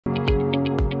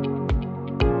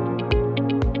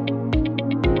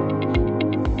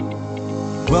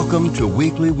Welcome to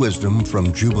Weekly Wisdom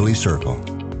from Jubilee Circle.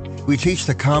 We teach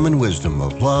the common wisdom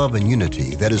of love and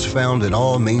unity that is found in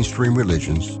all mainstream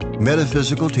religions,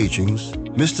 metaphysical teachings,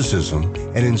 mysticism,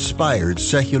 and inspired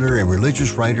secular and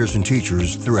religious writers and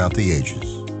teachers throughout the ages.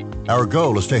 Our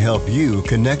goal is to help you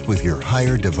connect with your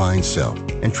higher divine self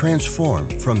and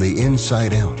transform from the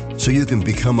inside out so you can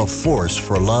become a force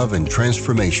for love and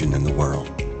transformation in the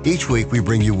world. Each week we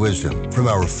bring you wisdom from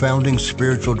our founding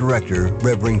spiritual director,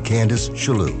 Reverend Candace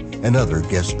Shalou, and other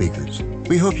guest speakers.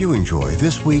 We hope you enjoy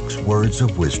this week's Words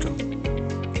of Wisdom.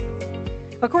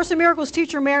 A Course in Miracles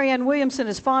teacher, Marianne Williamson,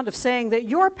 is fond of saying that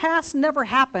your past never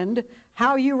happened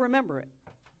how you remember it.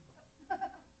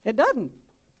 It doesn't.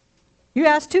 You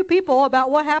ask two people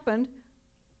about what happened,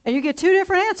 and you get two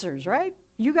different answers, right?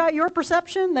 You got your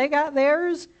perception, they got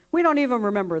theirs. We don't even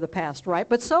remember the past, right?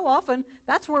 But so often,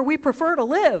 that's where we prefer to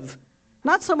live.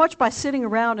 Not so much by sitting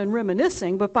around and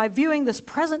reminiscing, but by viewing this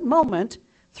present moment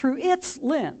through its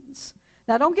lens.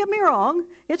 Now, don't get me wrong.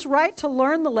 It's right to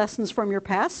learn the lessons from your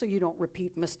past so you don't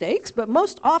repeat mistakes. But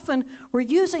most often, we're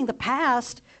using the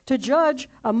past to judge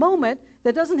a moment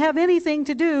that doesn't have anything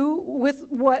to do with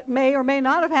what may or may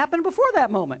not have happened before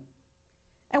that moment.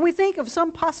 And we think of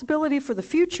some possibility for the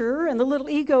future, and the little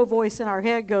ego voice in our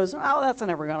head goes, oh, that's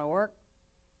never going to work.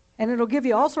 And it'll give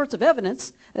you all sorts of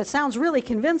evidence that sounds really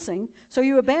convincing, so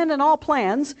you abandon all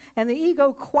plans, and the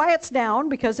ego quiets down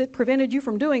because it prevented you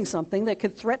from doing something that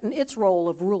could threaten its role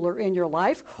of ruler in your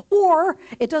life, or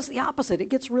it does the opposite. It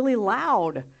gets really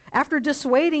loud. After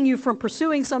dissuading you from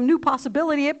pursuing some new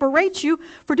possibility, it berates you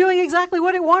for doing exactly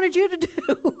what it wanted you to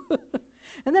do.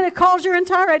 And then it calls your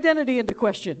entire identity into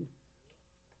question.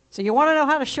 So you want to know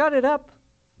how to shut it up?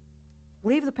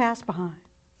 Leave the past behind.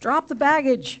 Drop the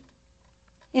baggage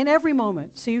in every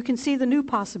moment so you can see the new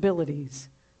possibilities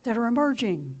that are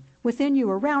emerging within you,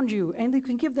 around you, and you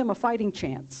can give them a fighting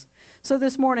chance. So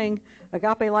this morning,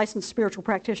 Agape licensed spiritual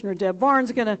practitioner Deb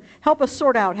Barnes is going to help us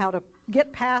sort out how to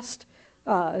get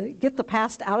the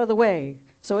past out of the way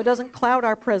so it doesn't cloud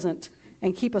our present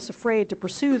and keep us afraid to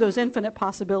pursue those infinite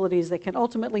possibilities that can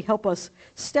ultimately help us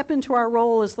step into our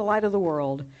role as the light of the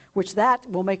world, which that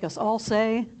will make us all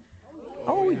say,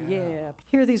 oh yeah.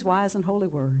 Hear these wise and holy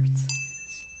words.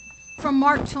 From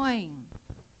Mark Twain.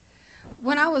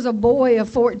 When I was a boy of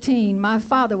 14, my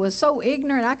father was so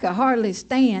ignorant I could hardly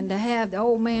stand to have the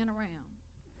old man around.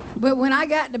 But when I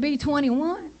got to be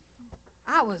 21,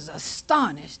 I was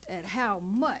astonished at how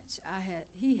much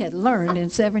he had learned in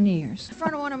 7 years. In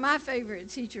front of one of my favorite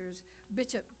teachers,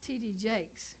 Bishop T.D.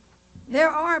 Jakes,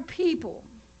 there are people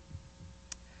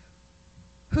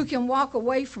who can walk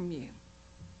away from you.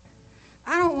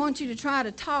 I don't want you to try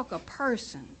to talk a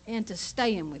person into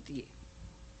staying with you,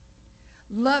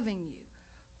 loving you,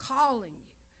 calling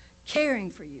you,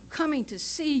 caring for you, coming to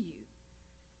see you,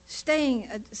 staying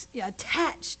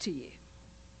attached to you.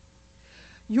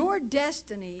 Your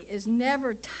destiny is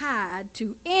never tied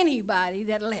to anybody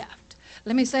that left.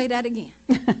 Let me say that again.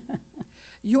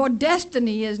 Your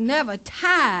destiny is never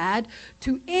tied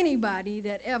to anybody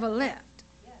that ever left.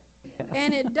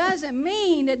 And it doesn't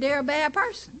mean that they're a bad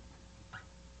person.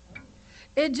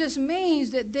 It just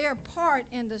means that their part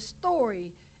in the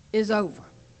story is over.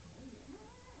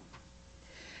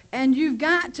 And you've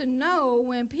got to know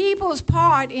when people's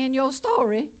part in your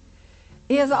story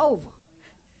is over.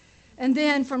 And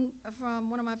then from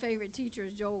one of my favorite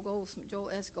teachers, Joel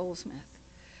S. Goldsmith,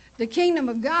 the kingdom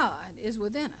of God is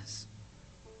within us.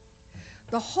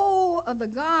 The whole of the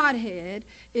Godhead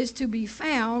is to be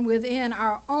found within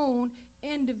our own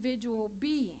individual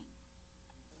being.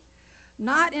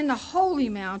 Not in the holy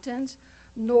mountains,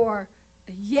 nor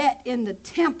yet in the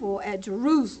temple at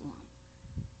Jerusalem,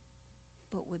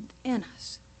 but within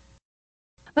us.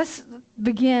 Let's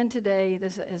begin today,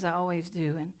 this, as I always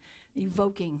do, in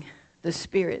evoking the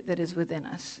spirit that is within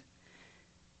us.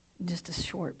 Just a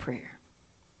short prayer.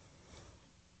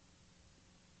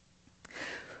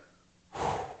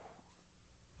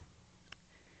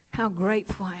 How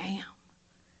grateful I am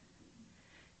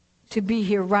to be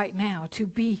here right now, to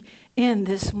be in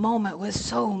this moment with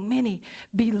so many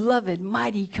beloved,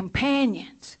 mighty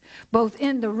companions, both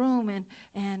in the room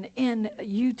and in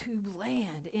YouTube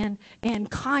land, in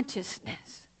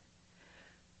consciousness.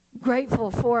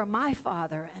 Grateful for my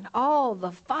father and all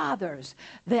the fathers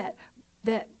that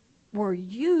were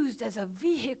used as a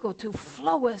vehicle to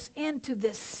flow us into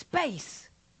this space.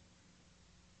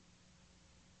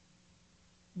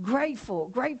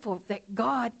 Grateful that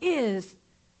God is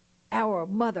our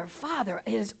mother, father,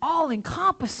 is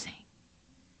all-encompassing.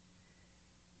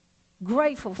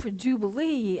 grateful for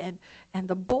Jubilee and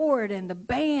the board and the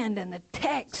band and the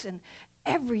text and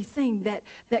everything that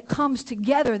comes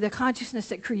together, the consciousness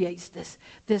that creates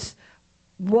this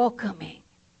welcoming,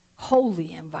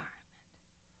 holy environment.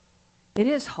 It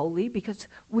is holy because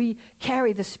we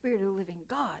carry the Spirit of the living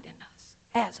God in us,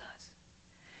 as us.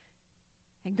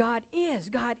 And God is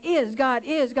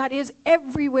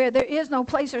everywhere. There is no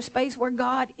place or space where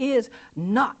God is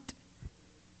not.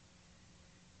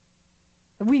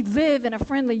 We live in a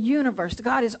friendly universe.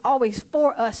 God is always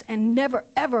for us and never,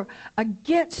 ever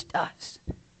against us.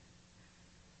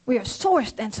 We are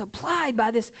sourced and supplied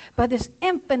by this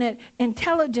infinite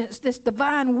intelligence, this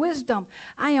divine wisdom.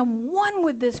 I am one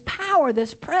with this power,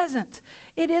 this presence.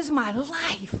 It is my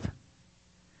life.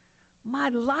 My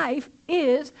life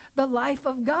is the life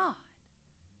of God.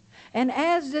 And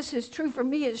as this is true for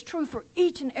me, it's true for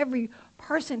each and every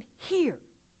person here.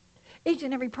 Each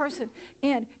and every person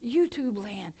in YouTube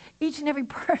land, each and every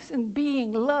person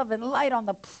being love and light on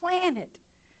the planet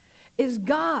is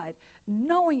God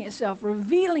knowing itself,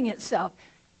 revealing itself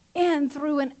in,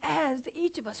 through, and as to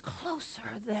each of us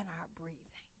closer than our breathing.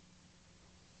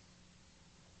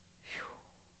 Whew.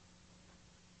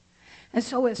 And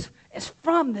so it's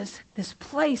from this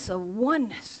place of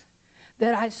oneness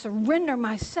that I surrender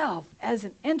myself as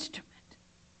an instrument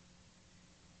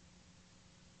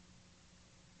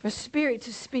for Spirit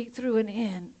to speak through and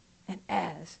in and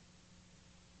as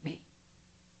me.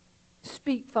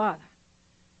 Speak, Father.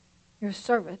 Your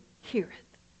servant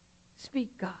heareth.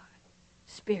 Speak, God.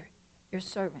 Spirit, your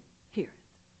servant heareth.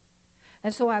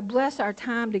 And so I bless our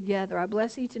time together. I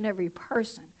bless each and every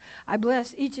person. I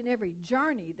bless each and every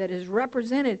journey that is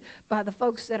represented by the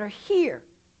folks that are here.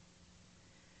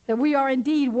 That we are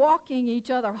indeed walking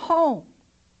each other home.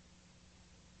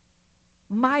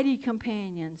 Mighty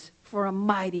companions for a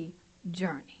mighty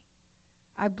journey.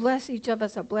 I bless each of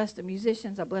us. I bless the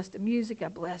musicians. I bless the music. I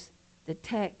bless the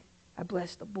tech. I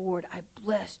bless the board. I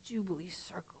bless Jubilee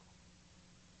Circle.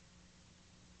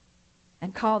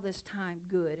 And call this time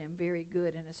good and very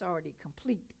good, and it's already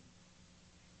complete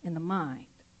in the mind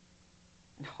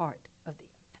and heart of the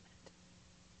infinite.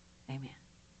 Amen.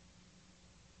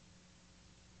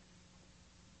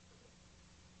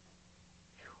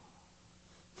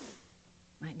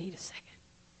 Might need a second.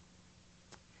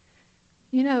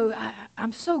 You know,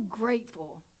 I'm so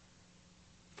grateful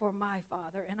for my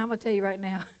father, and I'm going to tell you right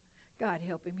now, God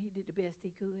help him. He did the best he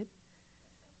could.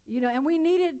 You know, and we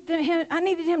needed him. I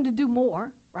needed him to do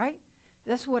more, right?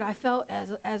 That's what I felt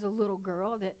as a little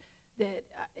girl, that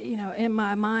you know, in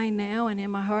my mind now and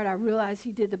in my heart, I realized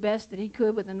he did the best that he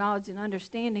could with the knowledge and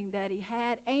understanding that he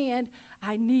had, and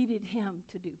I needed him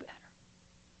to do better.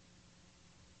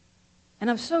 And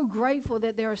I'm so grateful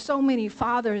that there are so many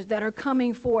fathers that are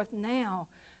coming forth now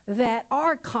that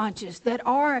are conscious, that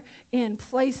are in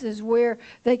places where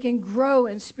they can grow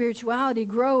in spirituality,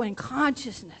 grow in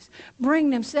consciousness, bring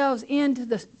themselves into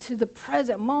the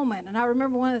present moment. And I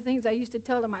remember one of the things I used to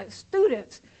tell to my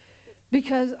students,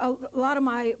 because a lot of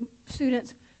my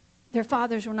students, their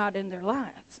fathers were not in their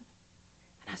lives.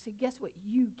 And I said, guess what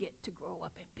you get to grow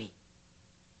up and be?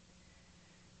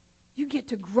 You get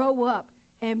to grow up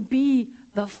and be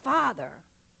the father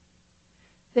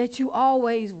that you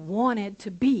always wanted to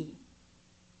be.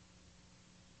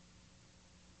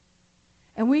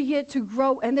 And we get to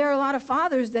grow, and there are a lot of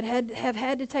fathers that have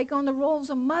had to take on the roles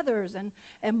of mothers, and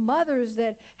mothers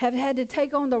that have had to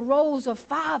take on the roles of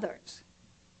fathers.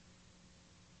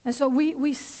 And so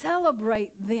we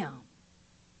celebrate them.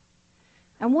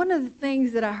 And one of the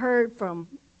things that I heard from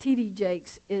T.D.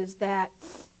 Jakes is that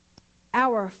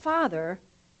our Father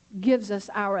gives us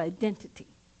our identity.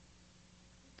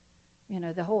 You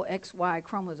know, the whole XY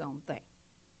chromosome thing.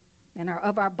 And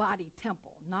of our body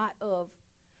temple, not of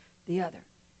the other.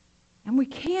 And we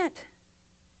can't,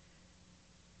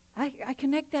 I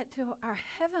connect that to our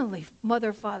heavenly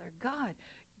Mother, Father. God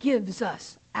gives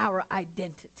us our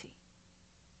identity.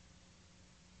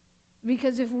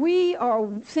 Because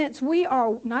since we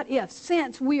are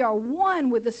one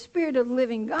with the Spirit of the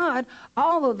living God,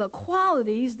 all of the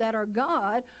qualities that are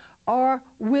God are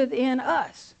within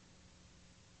us.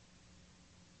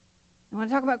 And when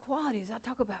I talk about qualities, I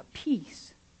talk about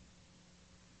peace,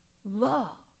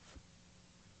 love,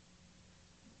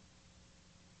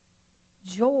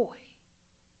 joy,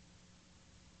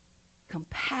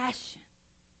 compassion.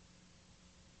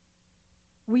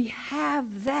 We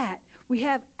have that. We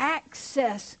have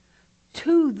access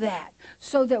to that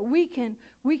so that we can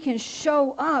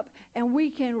show up and we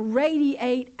can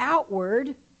radiate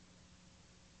outward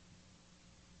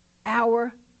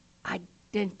our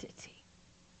identity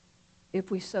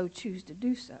if we so choose to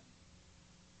do so.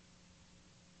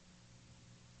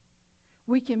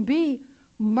 We can be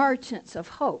merchants of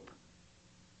hope.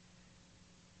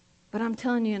 But I'm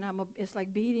telling you, and it's like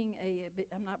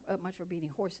I'm not up much for beating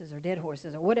horses or dead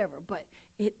horses or whatever, but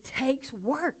it takes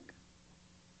work.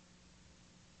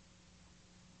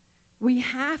 We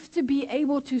have to be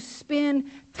able to spend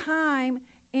time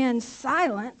in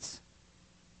silence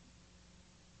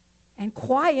and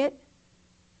quiet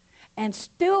and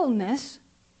stillness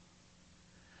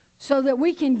so that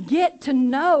we can get to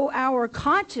know our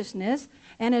consciousness,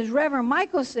 and as Reverend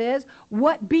Michael says,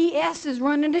 what BS is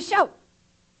running the show.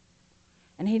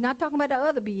 And he's not talking about the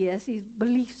other BS, he's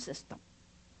belief system.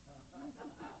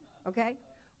 Okay?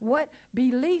 What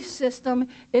belief system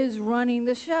is running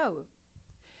the show?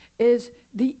 Is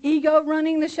the ego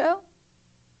running the show?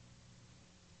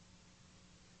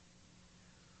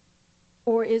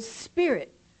 Or is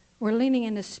spirit? We're leaning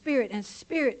into spirit, and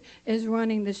spirit is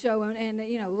running the show. And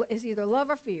it's either love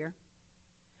or fear,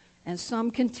 and some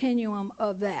continuum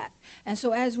of that. And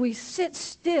so as we sit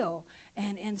still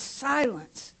and in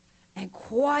silence and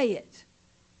quiet,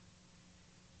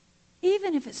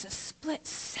 even if it's a split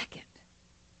second,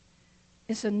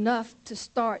 it's enough to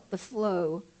start the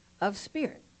flow of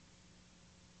spirit.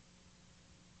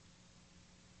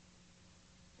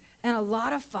 And a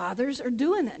lot of fathers are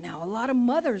doing that now. A lot of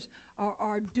mothers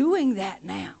are doing that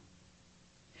now.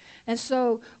 And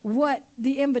so what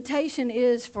the invitation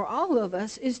is for all of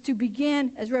us is to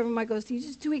begin, as Reverend Michael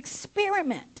teaches, to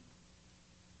experiment.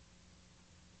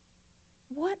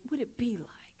 What would it be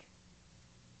like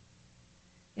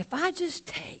if I just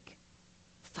take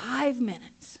 5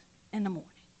 minutes in the morning?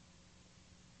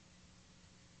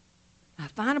 I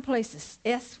find a place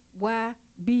that's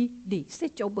SYBD.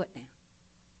 Sit your butt down.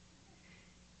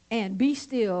 And be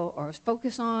still, or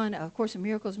focus on A Course in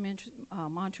Miracles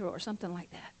mantra or something like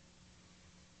that.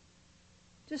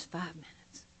 Just 5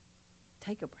 minutes.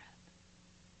 Take a breath.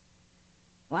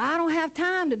 Well, I don't have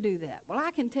time to do that. Well,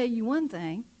 I can tell you one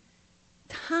thing.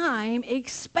 Time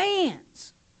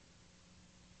expands.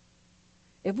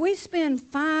 If we spend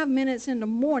 5 minutes in the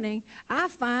morning, I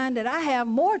find that I have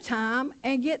more time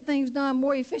and get things done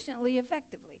more efficiently,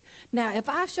 effectively. Now, if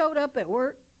I showed up at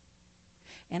work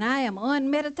and I am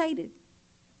unmeditated,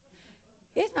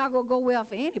 it's not going to go well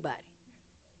for anybody.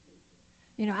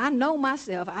 I know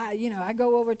myself. I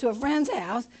go over to a friend's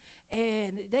house,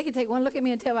 and they can take one look at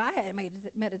me and tell me I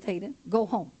hadn't meditated. Go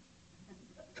home.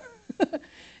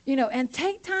 And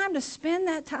take time to spend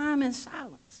that time in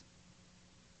silence.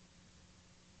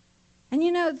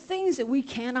 And things that we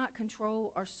cannot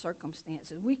control are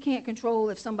circumstances. We can't control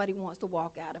if somebody wants to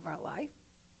walk out of our life.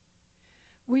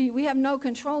 We have no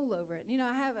control over it.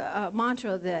 I have a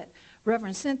mantra that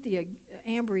Reverend Cynthia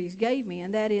Ambrose gave me,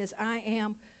 and that is, I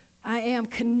am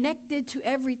connected to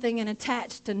everything and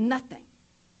attached to nothing.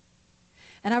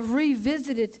 And I've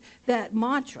revisited that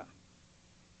mantra.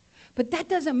 But that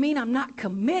doesn't mean I'm not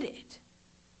committed.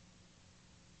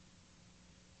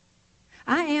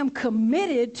 I am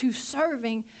committed to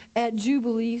serving at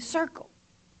Jubilee Circle.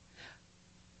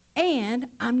 And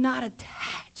I'm not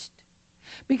attached.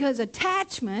 Because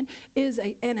attachment is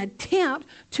an attempt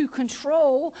to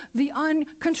control the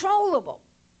uncontrollable.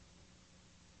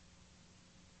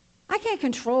 I can't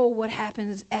control what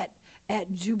happens at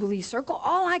Jubilee Circle.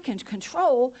 All I can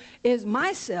control is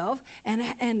myself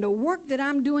and the work that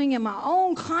I'm doing in my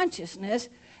own consciousness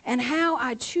and how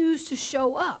I choose to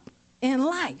show up in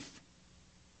life.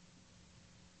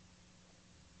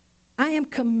 I am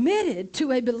committed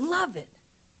to a beloved.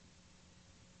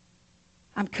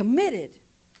 I'm committed.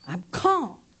 I'm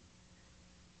calm.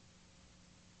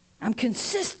 I'm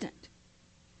consistent.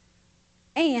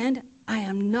 And I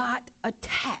am not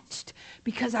attached,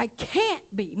 because I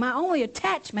can't be. My only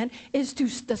attachment is to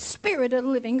the Spirit of the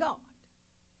living God.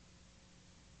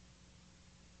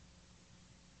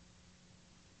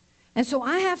 And so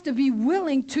I have to be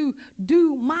willing to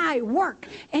do my work.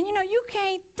 And you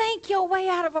can't think your way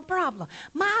out of a problem.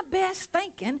 My best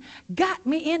thinking got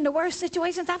me in the worst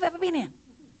situations I've ever been in.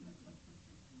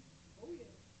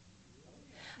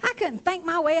 I couldn't think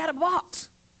my way out of a box.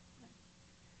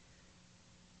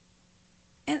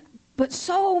 But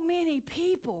so many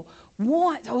people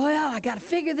want, I got to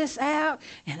figure this out.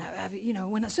 And,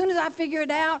 as soon as I figure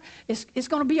it out, it's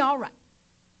going to be all right.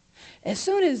 As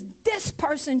soon as this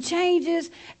person changes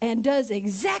and does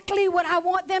exactly what I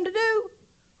want them to do,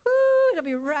 it'll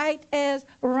be right as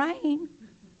rain.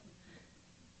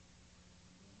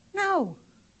 No.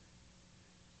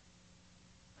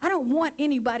 I don't want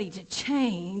anybody to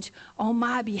change on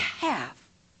my behalf.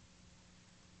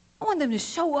 I want them to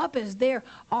show up as their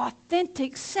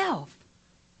authentic self.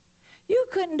 You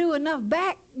couldn't do enough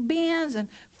back bends and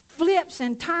flips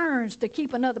and turns to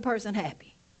keep another person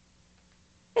happy.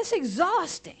 It's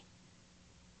exhausting.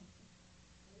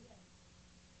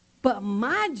 But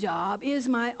my job is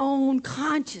my own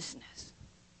consciousness,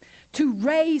 to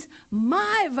raise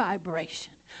my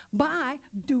vibration by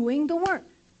doing the work.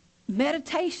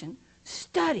 Meditation,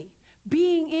 study,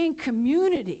 being in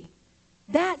community.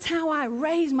 That's how I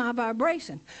raise my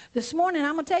vibration. This morning,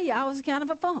 I'm going to tell you, I was kind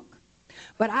of a funk.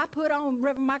 But I put on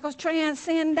Reverend Michael's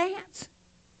Transcend Dance.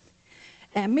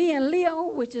 And me and Leo,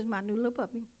 which is my new little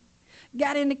puppy,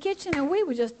 got in the kitchen and we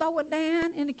would just throw it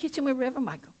down in the kitchen with Reverend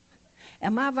Michael.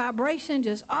 And my vibration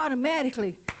just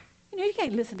automatically, you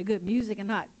can't listen to good music and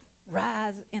not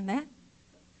rise in that.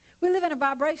 We live in a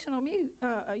vibrational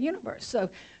universe. So,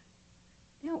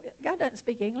 God doesn't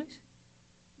speak English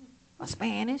or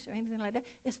Spanish or anything like that.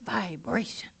 It's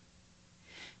vibration.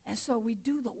 And so we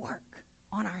do the work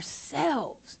on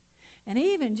ourselves. And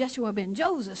even Joshua ben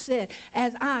Joseph said,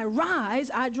 as I rise,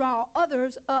 I draw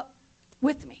others up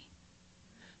with me.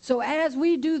 So as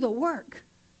we do the work,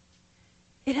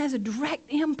 it has a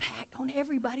direct impact on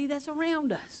everybody that's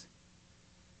around us.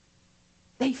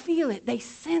 They feel it. They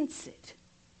sense it.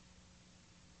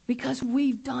 Because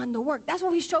we've done the work. That's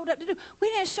what we showed up to do. We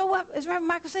didn't show up, as Reverend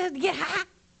Michael says, to get high.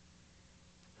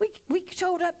 We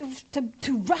showed up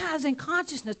to rise in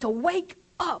consciousness, to wake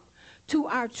up to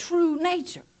our true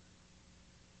nature.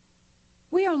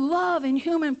 We are love in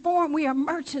human form. We are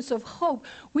merchants of hope.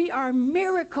 We are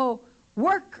miracle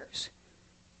workers.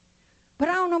 But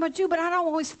I don't know about you, but I don't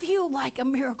always feel like a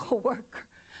miracle worker.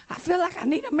 I feel like I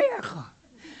need a miracle.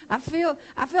 I feel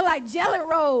like Jelly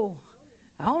Roll.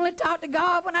 I only talk to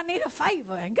God when I need a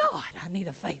favor. And God, I need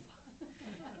a favor.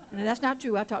 And that's not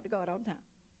true. I talk to God all the time.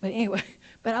 But anyway,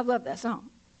 but I love that song.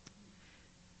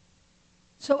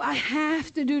 So I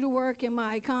have to do the work in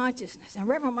my consciousness. And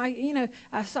Reverend Mike,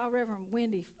 I saw Reverend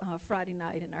Wendy Friday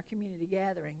night in our community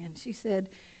gathering. And she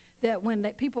said that when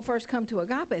people first come to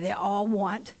Agape, they all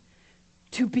want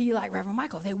to be like Reverend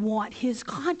Michael. They want his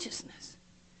consciousness.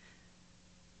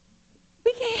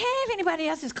 We can't have anybody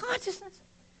else's consciousness.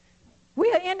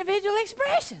 We are individual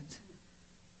expressions.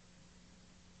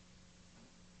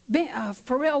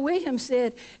 Pharrell Williams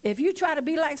said, if you try to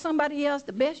be like somebody else,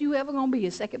 the best you ever going to be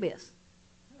is second best.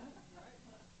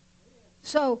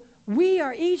 So we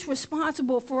are each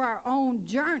responsible for our own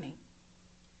journey.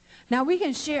 Now we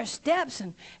can share steps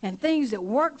and things that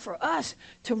work for us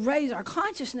to raise our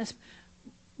consciousness,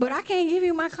 but I can't give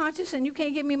you my consciousness and you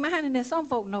can't give me mine, and then some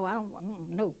folk know I don't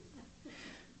know.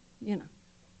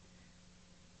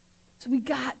 So we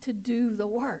got to do the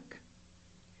work.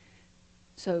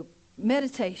 So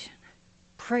meditation,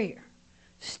 prayer,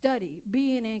 study,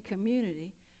 being in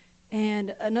community.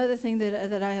 And another thing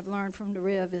that I have learned from the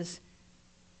Rev is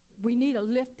we need a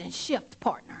lift and shift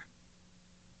partner.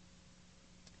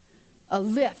 A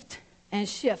lift and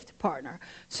shift partner.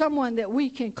 Someone that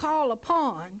we can call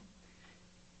upon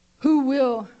who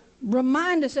will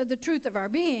remind us of the truth of our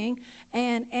being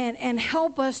and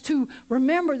help us to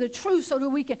remember the truth so that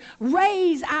we can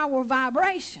raise our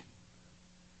vibration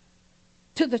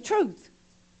to the truth.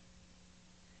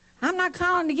 I'm not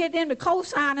calling to get them to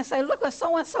co-sign and say, look what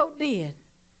so-and-so did.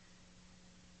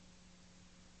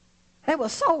 That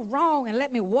was so wrong, and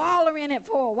let me wallow in it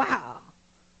for a while.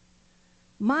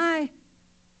 My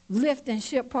lift and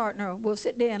shift partner will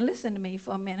sit there and listen to me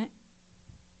for a minute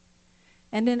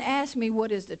and then ask me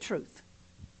what is the truth.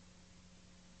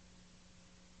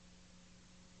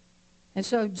 And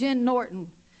so Jen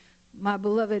Norton, my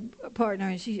beloved partner,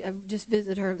 and I just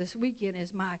visited her this weekend,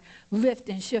 is my lift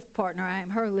and shift partner. I am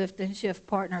her lift and shift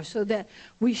partner, so that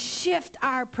we shift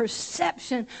our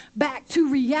perception back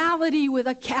to reality with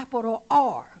a capital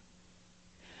R,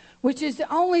 which is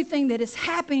the only thing that is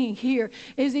happening here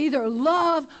is either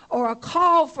love or a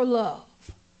call for love.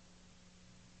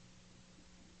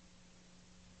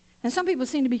 And some people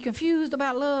seem to be confused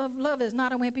about love. Love is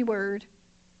not a wimpy word.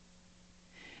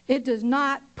 It does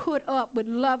not put up with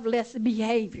loveless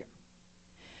behavior.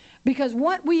 Because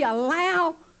what we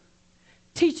allow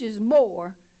teaches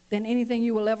more than anything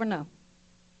you will ever know.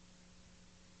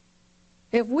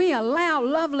 If we allow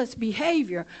loveless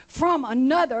behavior from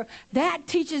another, that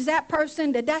teaches that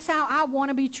person that that's how I want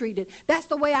to be treated. That's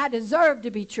the way I deserve to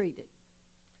be treated.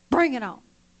 Bring it on.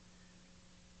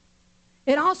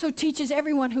 It also teaches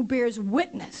everyone who bears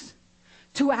witness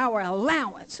to our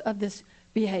allowance of this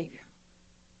behavior.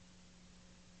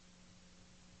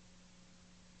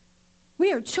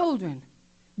 We are children,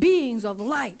 beings of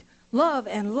light, love,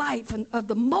 and light, of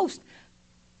the most,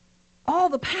 all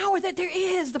the power that there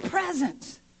is, the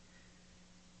presence.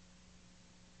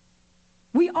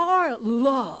 We are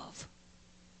love.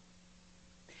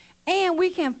 And we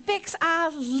can fix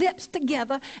our lips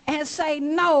together and say,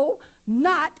 no,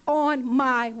 not on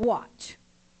my watch.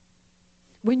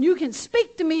 When you can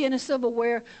speak to me in a civil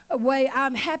way,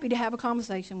 I'm happy to have a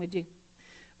conversation with you.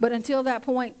 But until that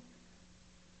point,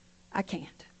 I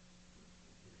can't.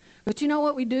 But you know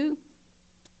what we do?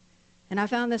 And I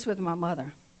found this with my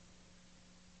mother.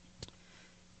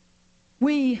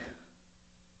 We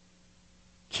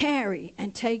carry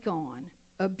and take on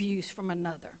abuse from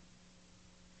another.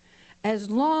 As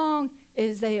long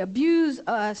as they abuse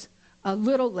us a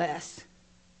little less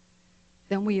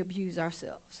than we abuse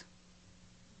ourselves.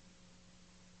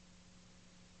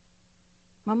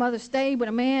 My mother stayed with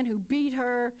a man who beat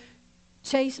her,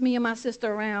 chased me and my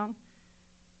sister around,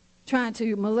 trying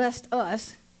to molest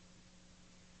us,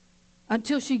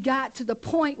 until she got to the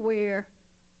point where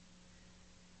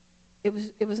it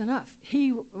was enough.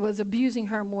 He was abusing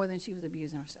her more than she was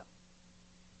abusing herself.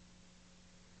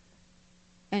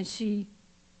 And you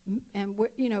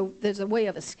know, there's a way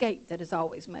of escape that is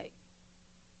always made.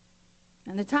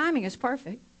 And the timing is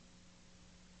perfect.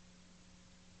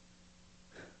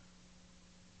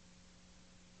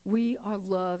 We are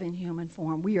love in human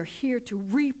form. We are here to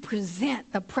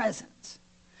represent the presence.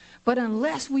 But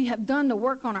unless we have done the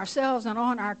work on ourselves and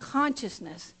on our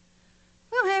consciousness,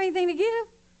 we don't have anything to give.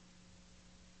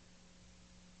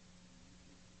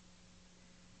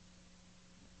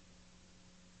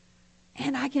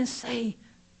 And I can say,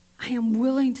 I am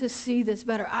willing to see this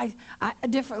better.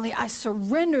 I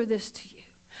surrender this to you.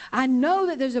 I know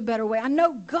that there's a better way. I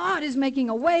know God is making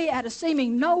a way out of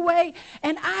seeming no way,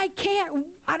 and I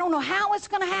don't know how it's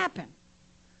going to happen.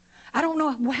 I don't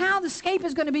know how the escape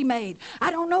is going to be made.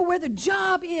 I don't know where the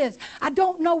job is. I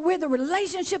don't know where the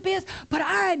relationship is, but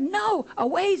I know a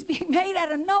way is being made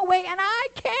out of no way, and I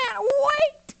can't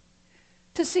wait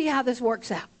to see how this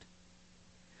works out.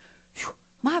 Whew,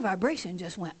 my vibration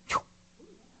just went. Whew.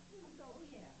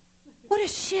 What a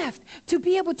shift to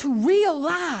be able to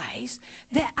realize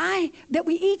that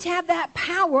we each have that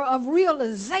power of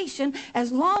realization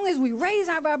as long as we raise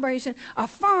our vibration,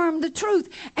 affirm the truth.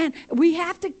 And we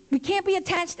can't be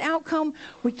attached to outcome.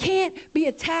 We can't be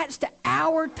attached to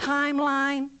our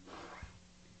timeline.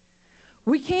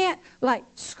 We can't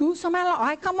scoot somebody along. All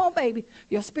right, come on, baby.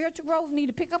 Your spiritual growth need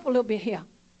to pick up a little bit here.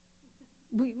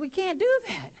 We can't do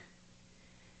that.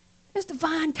 It's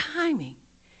divine timing.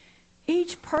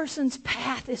 Each person's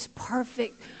path is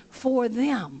perfect for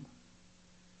them.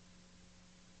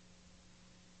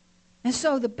 And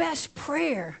so the best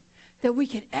prayer that we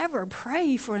could ever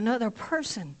pray for another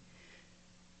person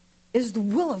is the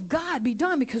will of God be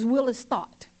done, because will is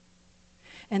thought.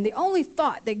 And the only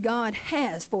thought that God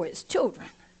has for his children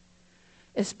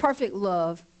is perfect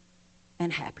love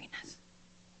and happiness.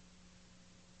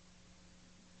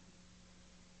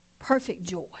 Perfect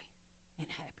joy and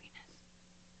happiness.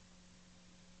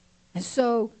 And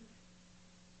so,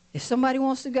 if somebody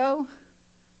wants to go,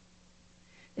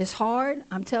 it's hard.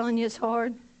 I'm telling you, it's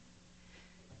hard.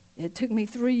 It took me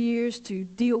 3 years to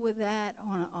deal with that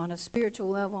on a spiritual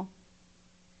level.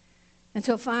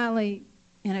 Until finally,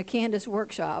 in a Candace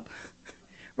workshop,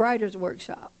 writer's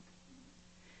workshop,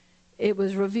 it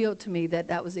was revealed to me that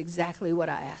that was exactly what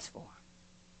I asked for.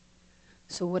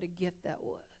 So what a gift that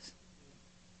was.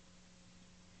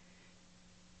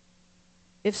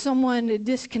 If someone that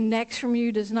disconnects from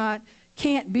you,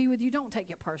 can't be with you, don't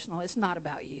take it personal. It's not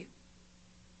about you.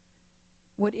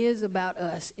 What is about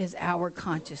us is our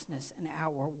consciousness and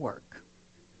our work.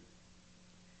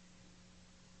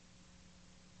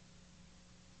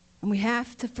 And we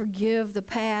have to forgive the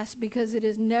past, because it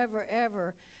is never,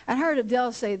 ever. I heard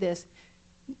Adele say this,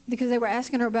 because they were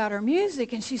asking her about her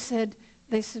music, and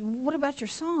they said, what about your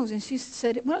songs? And she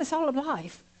said, well, it's all of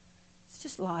life. It's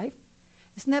just life.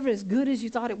 It's never as good as you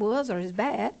thought it was or as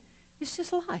bad. It's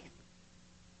just life.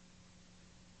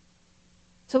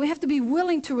 So we have to be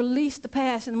willing to release the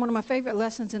past. And one of my favorite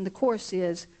lessons in the course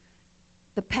is,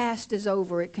 the past is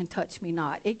over, it can touch me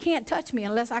not. It can't touch me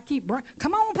unless I keep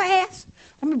come on, past.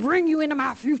 Let me bring you into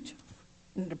my future,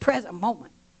 in the present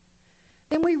moment.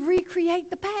 Then we recreate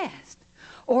the past.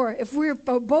 Or if we're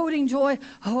foreboding joy,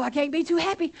 I can't be too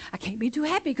happy. I can't be too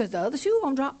happy because the other shoe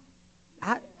won't drop.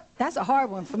 That's a hard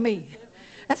one for me.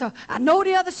 I know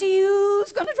the other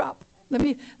shoe's going to drop. Let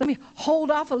me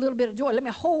hold off a little bit of joy. Let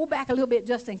me hold back a little bit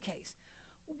just in case.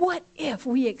 What if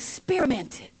we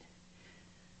experimented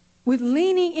with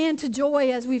leaning into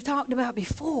joy, as we've talked about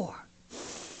before?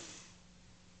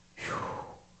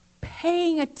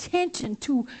 Paying attention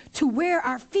to where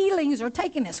our feelings are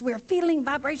taking us. We're a feeling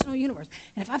vibrational universe.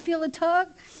 And if I feel a tug,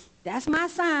 that's my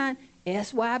sign.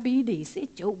 SYBD.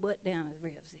 Sit your butt down, as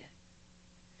Rev said.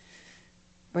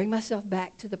 bring myself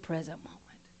back to the present moment.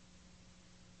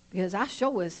 Because I sure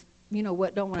was,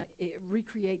 don't want to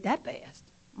recreate that past.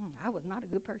 I was not a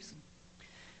good person.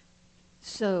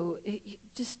 So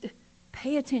just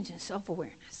pay attention,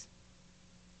 self-awareness.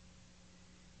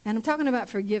 And I'm talking about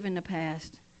forgiving the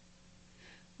past.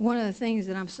 One of the things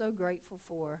that I'm so grateful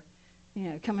for,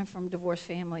 coming from a divorced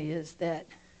family, is that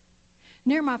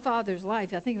near my father's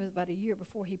life, I think it was about a year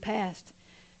before he passed,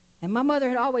 and my mother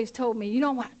had always told me,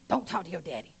 don't talk to your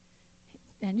daddy.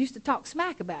 And used to talk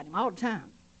smack about him all the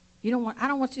time. I don't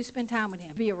want you to spend time with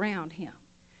him, be around him.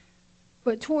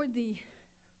 But toward the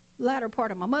latter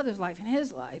part of my mother's life and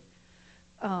his life,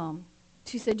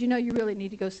 she said, you really need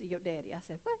to go see your daddy. I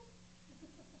said, what?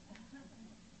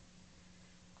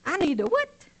 I need to what?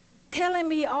 Telling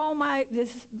me for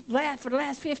the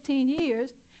last 15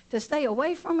 years to stay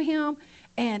away from him,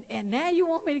 and now you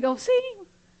want me to go see him?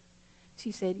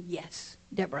 She said, yes,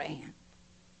 Deborah Ann.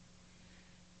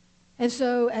 And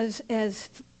so as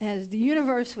the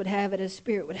universe would have it, as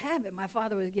spirit would have it, my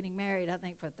father was getting married, I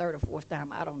think, for a third or fourth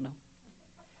time. I don't know.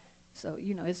 So,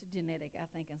 it's a genetic, I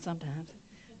think, and sometimes.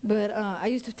 But I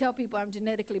used to tell people I'm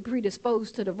genetically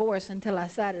predisposed to divorce until I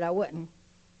decided I wasn't.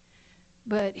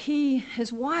 But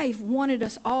his wife wanted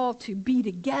us all to be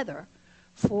together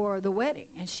for the wedding.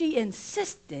 And she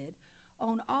insisted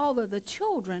on all of the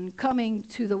children coming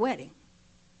to the wedding.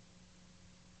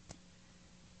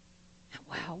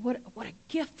 Wow, what a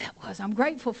gift that was. I'm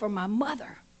grateful for my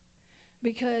mother,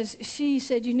 because she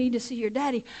said, you need to see your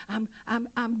daddy.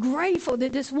 I'm grateful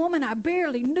that this woman I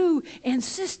barely knew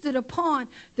insisted upon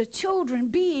the children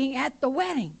being at the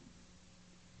wedding.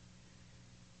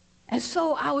 And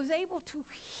so I was able to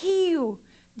heal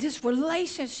this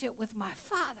relationship with my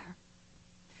father.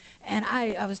 And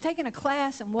I was taking a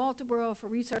class in Walterboro for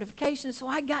recertification, so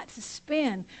I got to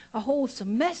spend a whole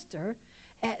semester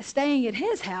staying at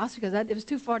his house, because it was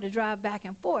too far to drive back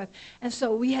and forth. And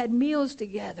so we had meals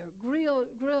together,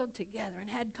 grilled together, and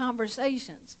had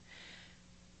conversations.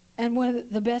 And one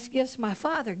of the best gifts my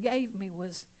father gave me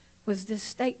was this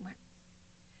statement.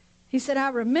 He said, I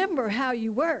remember how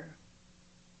you were,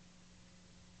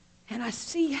 and I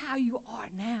see how you are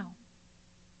now.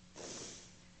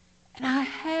 And I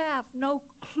have no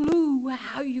clue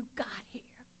how you got here.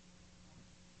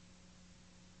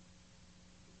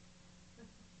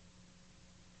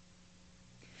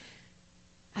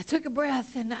 I took a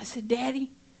breath and I said, Daddy,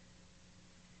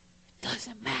 it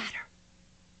doesn't matter.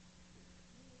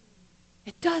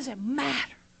 It doesn't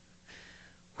matter.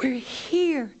 We're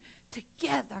here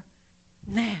together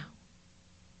now.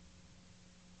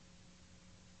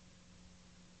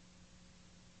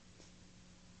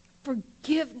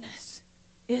 Forgiveness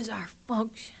is our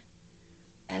function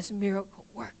as miracle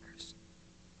workers.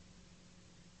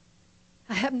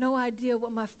 I have no idea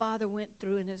what my father went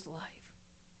through in his life.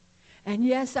 And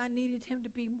yes, I needed him to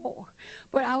be more.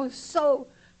 But I was so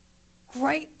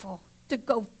grateful to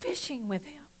go fishing with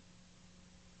him,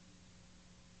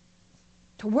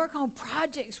 to work on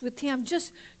projects with him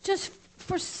just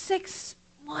for 6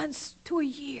 months to a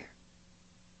year.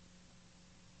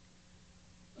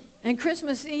 And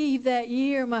Christmas Eve that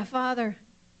year, my father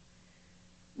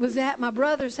was at my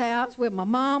brother's house with my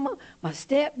mama, my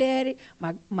stepdaddy,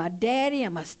 my daddy,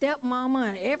 and my stepmama,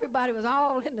 and everybody was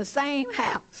all in the same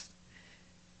house,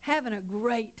 having a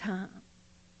great time.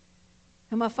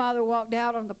 And my father walked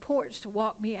out on the porch to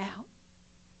walk me out.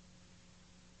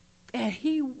 And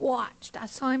he watched. I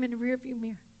saw him in the rearview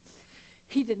mirror.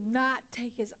 He did not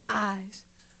take his eyes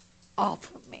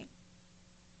off of me.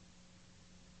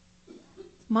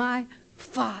 My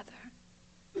father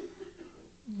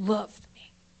loved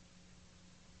me.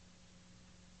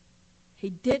 He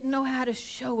didn't know how to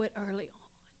show it early on.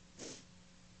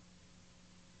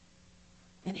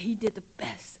 And he did the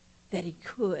best that he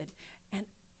could.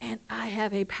 And I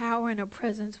have a power and a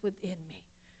presence within me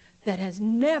that has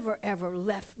never, ever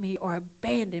left me or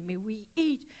abandoned me. We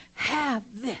each have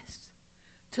this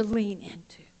to lean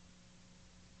into.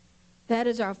 That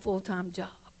is our full-time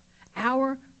job.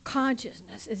 Our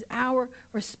consciousness is our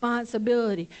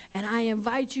responsibility. And I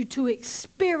invite you to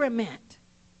experiment,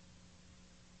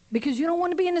 because you don't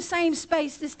want to be in the same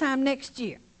space this time next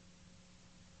year.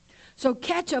 So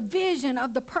catch a vision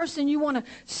of the person you want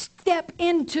to step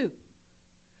into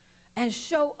and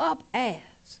show up as.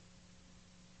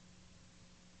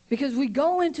 Because we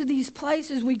go into these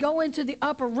places, we go into the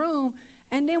upper room,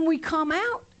 and then we come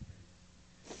out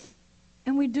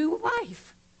and we do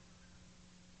life.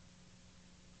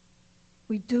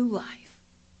 We do life.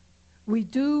 We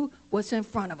do what's in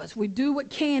front of us. We do what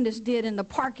Candace did in the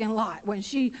parking lot when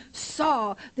she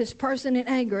saw this person in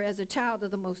anger as a child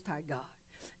of the Most High God,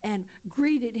 and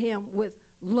greeted him with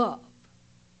love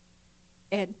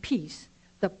and peace,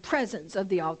 the presence of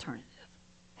the alternative.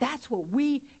 That's what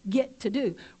we get to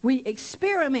do. We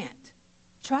experiment.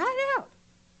 Try it out.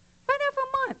 Try it out for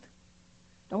a month.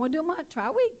 Don't want to do a month, try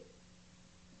a week.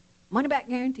 Money back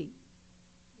guarantee.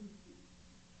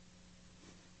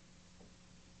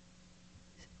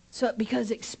 So,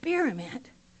 because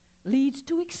experiment leads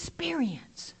to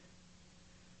experience.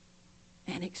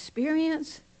 And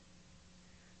experience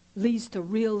leads to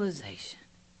realization.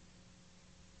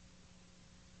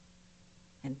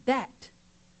 And that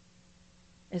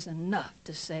is enough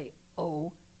to say,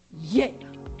 oh, yeah.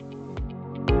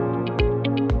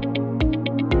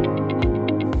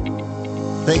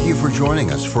 Thank you for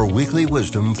joining us for Weekly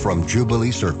Wisdom from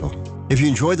Jubilee Circle. If you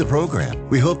enjoyed the program,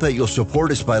 we hope that you'll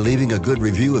support us by leaving a good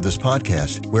review of this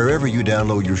podcast wherever you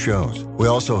download your shows. We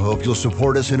also hope you'll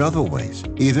support us in other ways,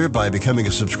 either by becoming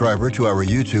a subscriber to our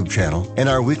YouTube channel and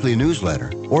our weekly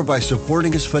newsletter, or by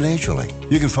supporting us financially.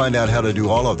 You can find out how to do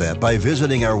all of that by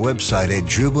visiting our website at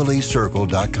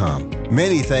jubileecircle.com.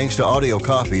 Many thanks to Audio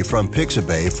Coffee from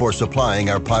Pixabay for supplying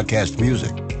our podcast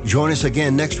music. Join us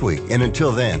again next week, and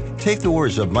until then, take the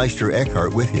words of Meister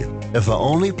Eckhart with you. If the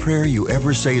only prayer you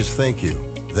ever say is thank you,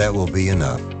 that will be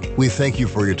enough. We thank you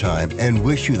for your time and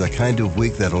wish you the kind of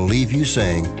week that'll leave you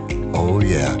saying, oh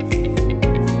yeah.